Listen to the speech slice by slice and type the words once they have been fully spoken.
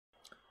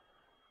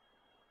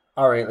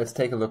All right, let's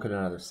take a look at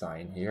another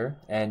sign here.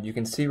 And you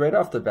can see right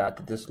off the bat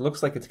that this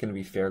looks like it's going to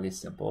be fairly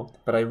simple,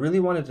 but I really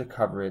wanted to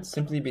cover it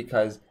simply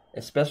because,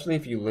 especially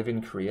if you live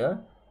in Korea,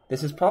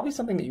 this is probably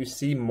something that you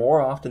see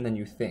more often than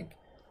you think.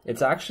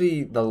 It's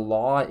actually the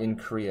law in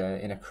Korea,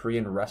 in a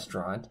Korean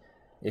restaurant,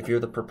 if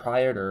you're the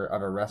proprietor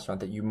of a restaurant,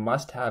 that you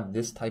must have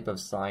this type of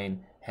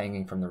sign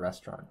hanging from the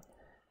restaurant.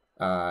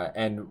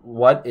 And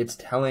what it's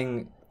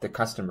telling the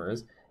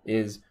customers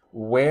is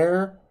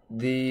where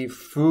the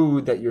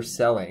food that you're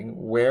selling,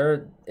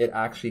 where it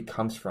actually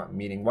comes from,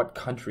 meaning what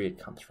country it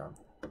comes from.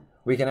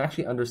 We can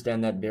actually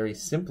understand that very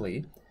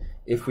simply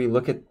if we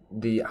look at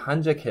the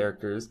Hanja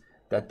characters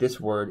that this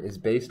word is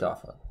based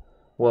off of.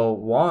 Well,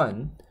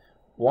 one,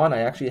 I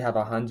actually have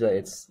a Hanja,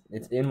 it's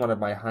in one of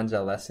my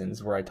Hanja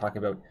lessons where I talk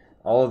about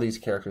all of these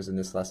characters in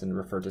this lesson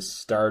refer to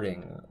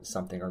starting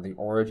something or the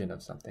origin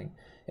of something.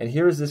 And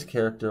here is this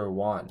character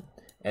Wan.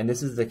 And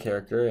this is the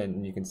character,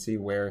 and you can see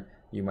where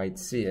you might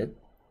see it.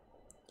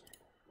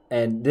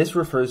 And this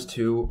refers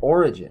to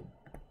origin.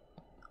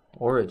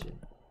 Origin.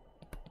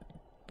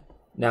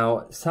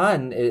 Now,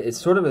 san is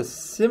sort of a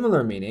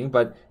similar meaning,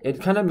 but it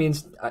kind of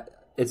means,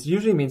 it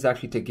usually means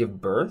actually to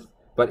give birth.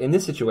 But in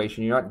this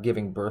situation, you're not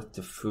giving birth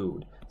to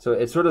food. So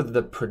it's sort of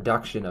the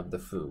production of the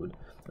food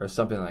or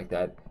something like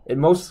that. It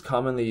most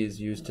commonly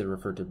is used to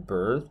refer to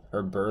birth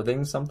or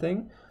birthing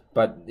something.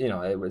 But, you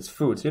know, it was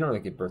food, so you don't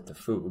really give birth to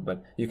food,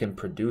 but you can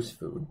produce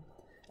food.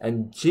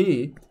 And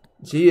Ji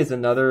is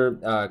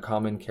another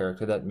common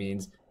character that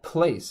means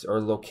place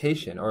or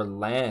location or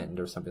land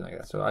or something like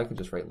that. So I could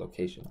just write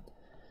location.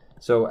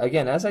 So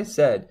again, as I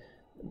said,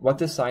 what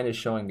this sign is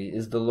showing me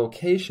is the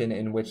location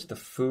in which the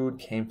food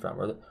came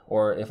from.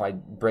 Or if I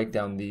break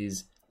down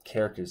these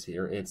characters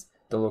here, it's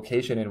the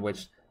location in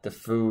which the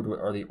food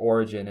or the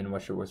origin in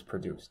which it was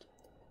produced.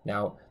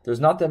 Now,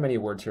 there's not that many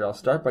words here. I'll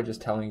start by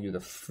just telling you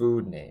the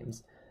food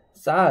names.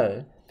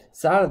 Sal,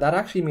 that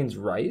actually means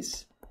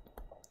rice.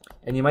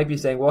 And you might be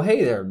saying, well,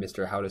 hey there,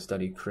 Mr. How to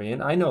Study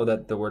Korean. I know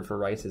that the word for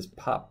rice is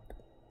pap.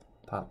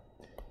 Pap.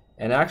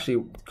 And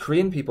actually,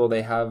 Korean people,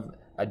 they have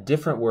a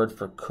different word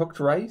for cooked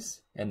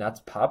rice, and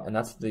that's pap, and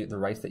that's the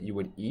rice that you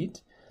would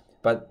eat.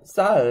 But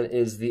sal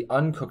is the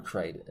uncooked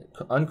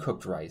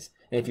rice.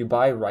 And if you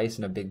buy rice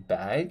in a big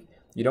bag,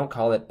 you don't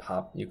call it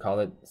pap, you call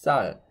it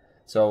sal.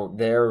 So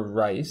their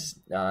rice,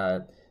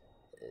 that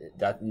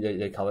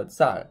they call it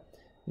sal.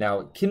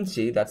 Now,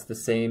 kimchi, that's the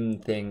same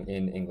thing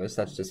in English.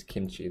 That's just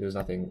kimchi. There's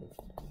nothing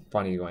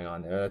funny going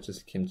on there. That's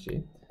just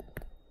kimchi.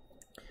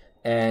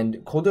 And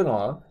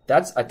고등어,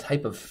 that's a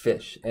type of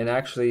fish. And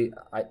actually,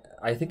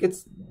 I think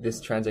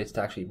this translates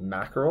to actually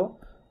mackerel.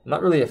 I'm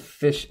not really a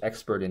fish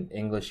expert in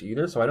English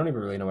either, so I don't even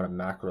really know what a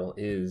mackerel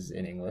is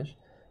in English.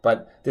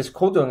 But this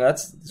고등어,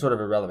 that's sort of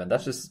irrelevant.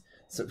 That's just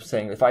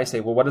saying, if I say,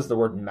 well, what does the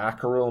word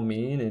mackerel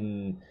mean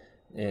in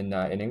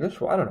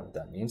English? Well, I don't know what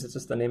that means. It's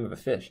just the name of a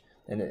fish.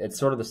 And it's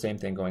sort of the same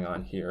thing going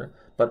on here.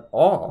 But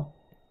all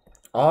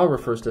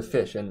refers to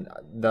fish. And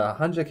the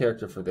Hanja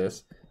character for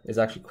this is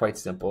actually quite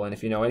simple. And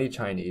if you know any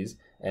Chinese,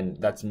 and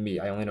that's me,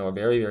 I only know a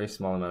very, very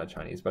small amount of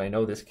Chinese, but I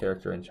know this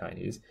character in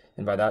Chinese.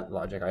 And by that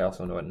logic, I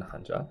also know it in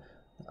Hanja.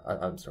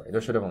 I'm sorry,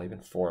 there should have only been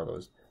 4 of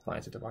those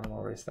lines at the bottom.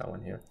 I'll erase that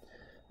one here.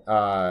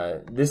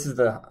 This is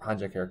the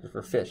Hanja character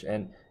for fish.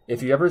 And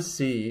if you ever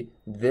see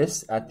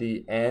this at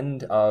the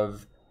end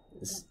of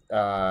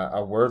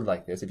a word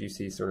like this, if you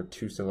see sort of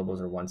 2 syllables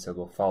or 1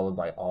 syllable followed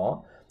by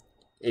all,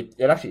 it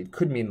actually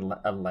could mean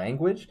a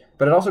language,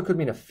 but it also could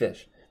mean a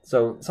fish.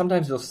 So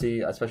sometimes you'll see,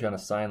 especially on a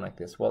sign like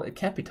this, well, it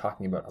can't be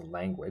talking about a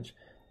language.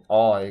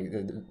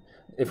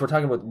 If we're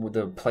talking about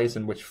the place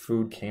in which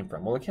food came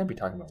from, well, it can't be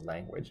talking about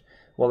language.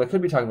 Well, it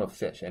could be talking about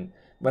fish. And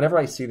whenever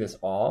I see this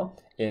all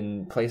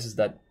in places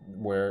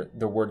where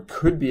the word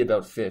could be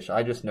about fish,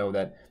 I just know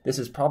that this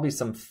is probably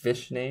some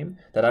fish name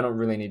that I don't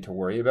really need to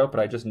worry about, but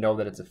I just know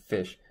that it's a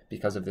fish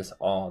because of this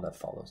all that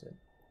follows it.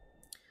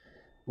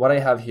 What I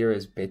have here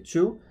is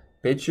bechu.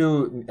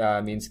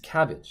 Bechu means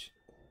cabbage.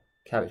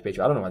 Cabbage, bechu.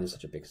 I don't know why there's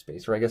such a big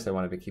space, or I guess I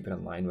wanted to keep it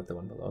in line with the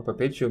one below. But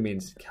bechu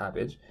means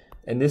cabbage.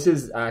 And this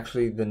is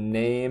actually the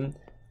name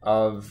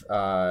of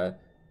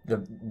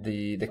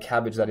the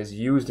cabbage that is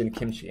used in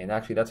kimchi. And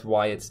actually that's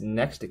why it's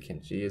next to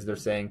kimchi, is they're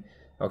saying,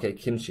 okay,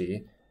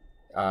 kimchi,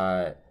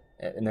 and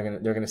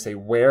they're gonna say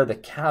where the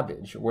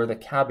cabbage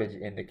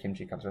in the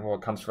kimchi comes from. Well,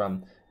 it comes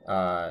from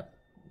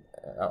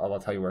I'll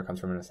tell you where it comes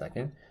from in a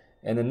second.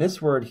 And then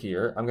this word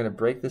here, I'm gonna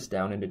break this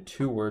down into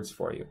 2 words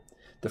for you.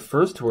 The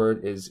first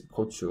word is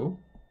gochu,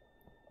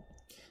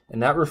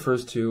 and that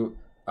refers to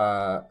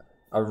a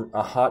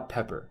hot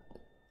pepper.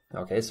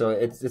 Okay, so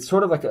it's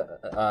sort of like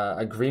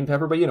a green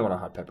pepper, but you know what a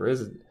hot pepper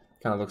is. It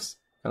kind of looks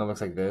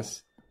like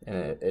this, and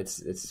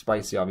it's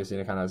spicy, obviously,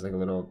 and it kind of has like a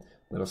little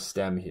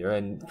stem here.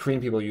 And Korean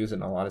people use it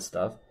in a lot of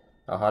stuff.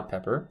 A hot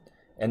pepper,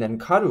 and then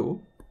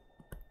karu.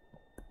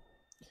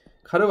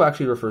 Karu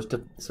actually refers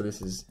to, so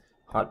this is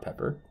hot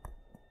pepper.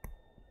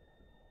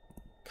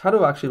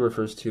 Karu actually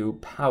refers to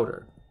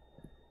powder,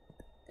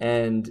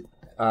 and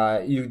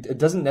it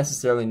doesn't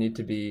necessarily need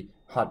to be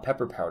hot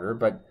pepper powder,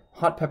 but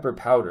hot pepper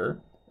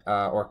powder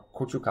or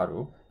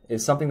gochugaru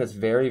is something that's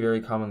very,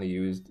 very commonly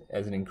used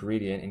as an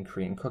ingredient in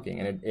Korean cooking,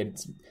 and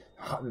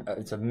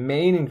it's a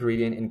main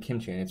ingredient in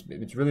kimchi, and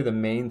it's really the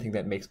main thing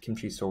that makes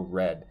kimchi so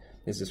red,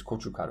 is this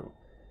gochugaru.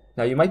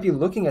 Now you might be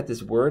looking at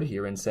this word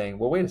here and saying,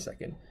 well, wait a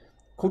second,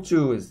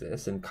 gochu is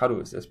this and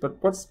karu is this, but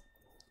what's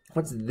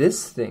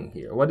this thing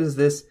here? What is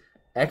this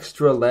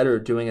extra letter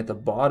doing at the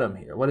bottom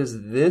here? What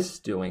is this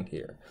doing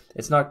here?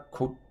 It's not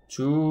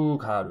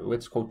gochugaru,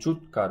 it's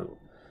gochugaru.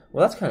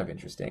 Well, that's kind of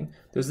interesting.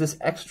 There's this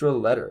extra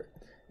letter.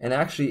 And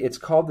actually, it's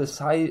called the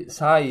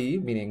sai,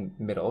 meaning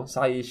middle,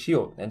 sai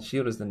shiot. And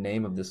shiot is the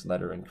name of this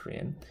letter in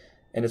Korean.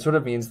 And it sort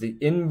of means the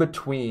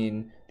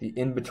in-between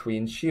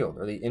shiot,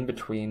 or the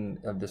in-between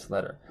of this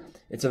letter.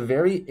 It's a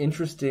very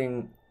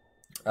interesting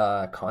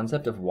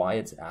concept of why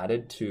it's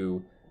added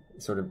to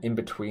sort of in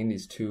between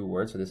these two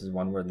words. So this is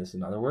one word and this is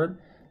another word.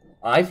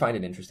 I find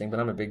it interesting, but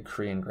I'm a big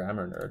Korean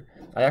grammar nerd.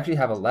 I actually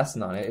have a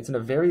lesson on it. It's in a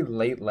very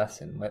late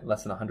lesson,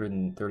 lesson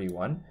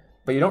 131.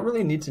 But you don't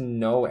really need to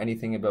know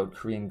anything about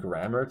Korean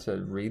grammar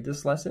to read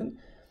this lesson.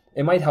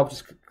 It might help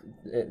just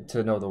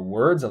to know the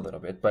words a little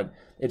bit, but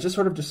it just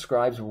sort of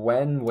describes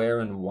when,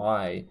 where, and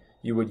why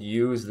you would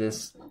use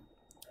this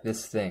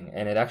thing.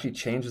 And it actually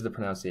changes the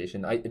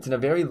pronunciation. It's in a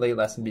very late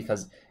lesson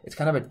because it's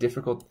kind of a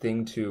difficult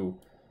thing to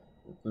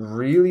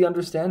really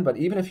understand, but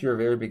even if you're a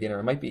very beginner,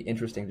 it might be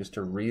interesting just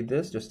to read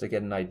this, just to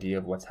get an idea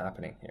of what's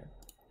happening here.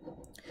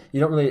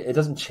 It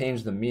doesn't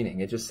change the meaning.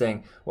 It's just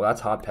saying, well,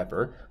 that's hot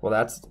pepper. Well,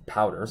 that's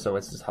powder, so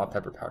it's just hot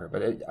pepper powder.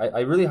 But I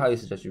really highly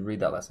suggest you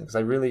read that lesson because I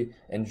really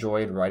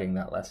enjoyed writing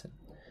that lesson.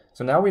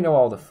 So now we know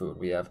all the food.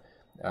 We have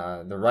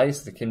the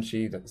rice, the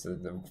kimchi,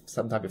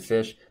 some type of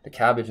fish, the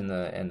cabbage, and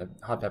the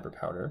hot pepper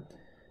powder.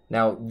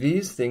 Now,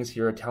 these things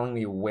here are telling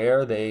me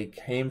where they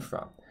came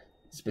from.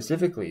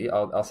 Specifically,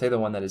 I'll say the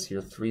one that is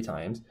here 3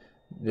 times.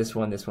 This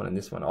one, and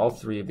this one. All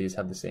 3 of these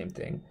have the same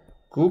thing.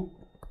 Guk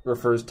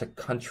refers to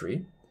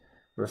country.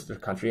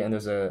 And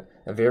there's a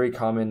very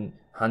common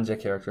Hanja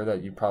character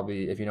that you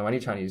probably, if you know any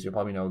Chinese, you'll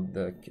probably know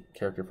the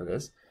character for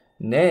this.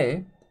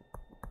 Ne,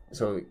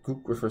 so guk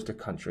refers to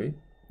country.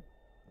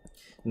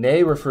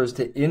 Ne refers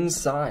to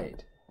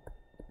inside.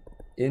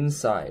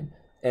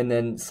 And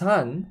then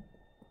san,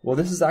 well,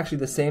 this is actually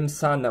the same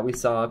san that we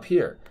saw up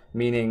here,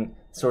 meaning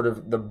sort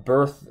of the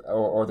birth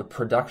or the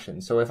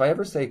production. So if I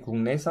ever say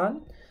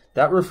gungnae-san,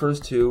 that refers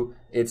to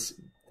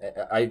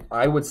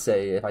I would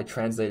say, if I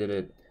translated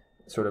it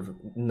sort of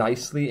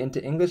nicely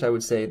into English, I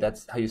would say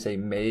that's how you say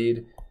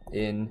made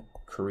in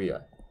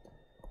Korea.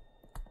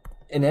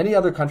 In any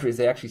other countries,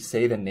 they actually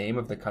say the name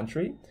of the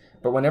country,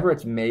 but whenever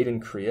it's made in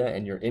Korea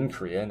and you're in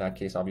Korea, in that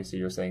case, obviously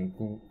you're saying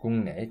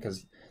gungne,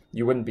 because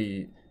you wouldn't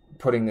be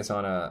putting this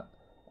on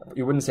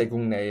you wouldn't say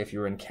gungne if you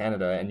were in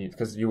Canada,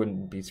 because you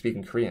wouldn't be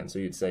speaking Korean, so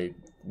you'd say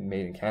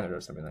made in Canada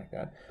or something like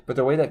that. But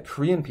the way that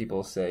Korean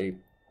people say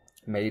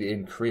made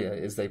in Korea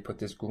is they put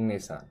this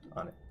gungne-san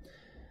on it.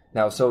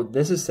 Now, so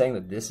this is saying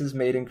that this is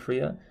made in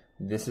Korea,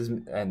 this is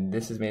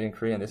made in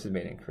Korea, and this is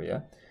made in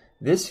Korea.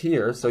 This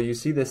here, so you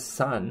see this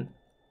san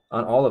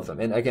on all of them.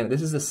 And again,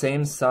 this is the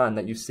same san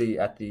that you see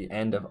at the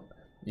end of,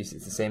 it's the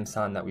same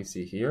san that we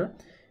see here.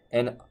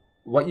 And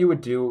what you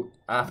would do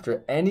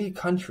after any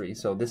country,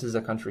 so this is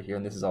a country here,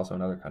 and this is also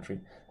another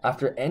country.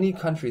 After any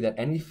country that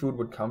any food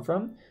would come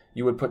from,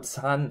 you would put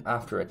san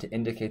after it to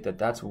indicate that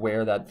that's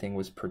where that thing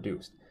was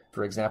produced.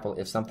 For example,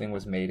 if something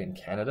was made in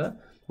Canada,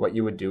 what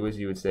you would do is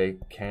you would say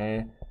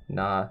Canada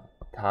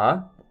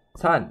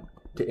san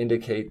to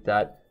indicate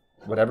that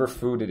whatever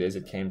food it is,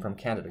 it came from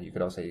Canada. You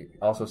could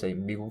also say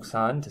미국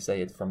san to say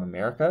it's from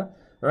America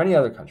or any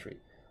other country.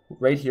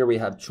 Right here we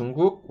have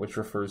중국, which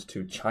refers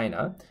to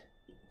China.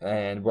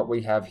 And what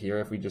we have here,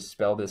 if we just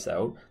spell this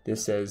out,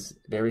 this says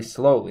very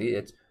slowly,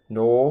 it's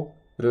노르웨이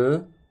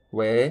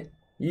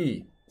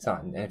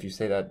san. And if you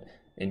say that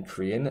in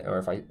Korean,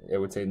 or it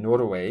would say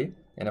Norway.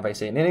 And if I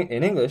say it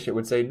in English, it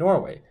would say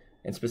Norway.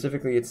 And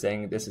specifically, it's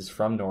saying this is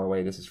from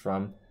Norway, this is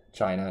from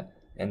China,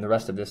 and the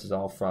rest of this is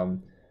all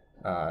from,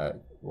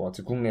 it's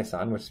a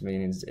gungne-san, which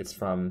means it's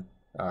from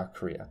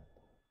Korea.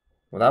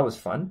 Well, that was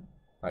fun.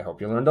 I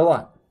hope you learned a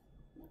lot.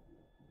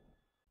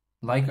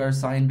 Like our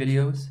sign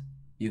videos?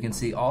 You can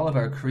see all of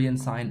our Korean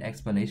sign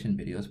explanation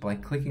videos by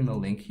clicking the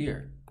link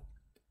here.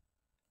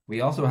 We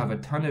also have a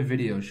ton of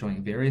videos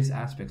showing various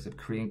aspects of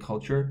Korean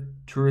culture,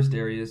 tourist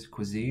areas,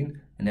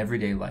 cuisine, and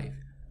everyday life.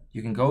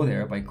 You can go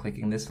there by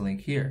clicking this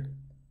link here.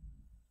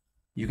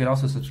 You can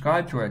also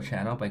subscribe to our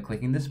channel by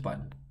clicking this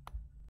button.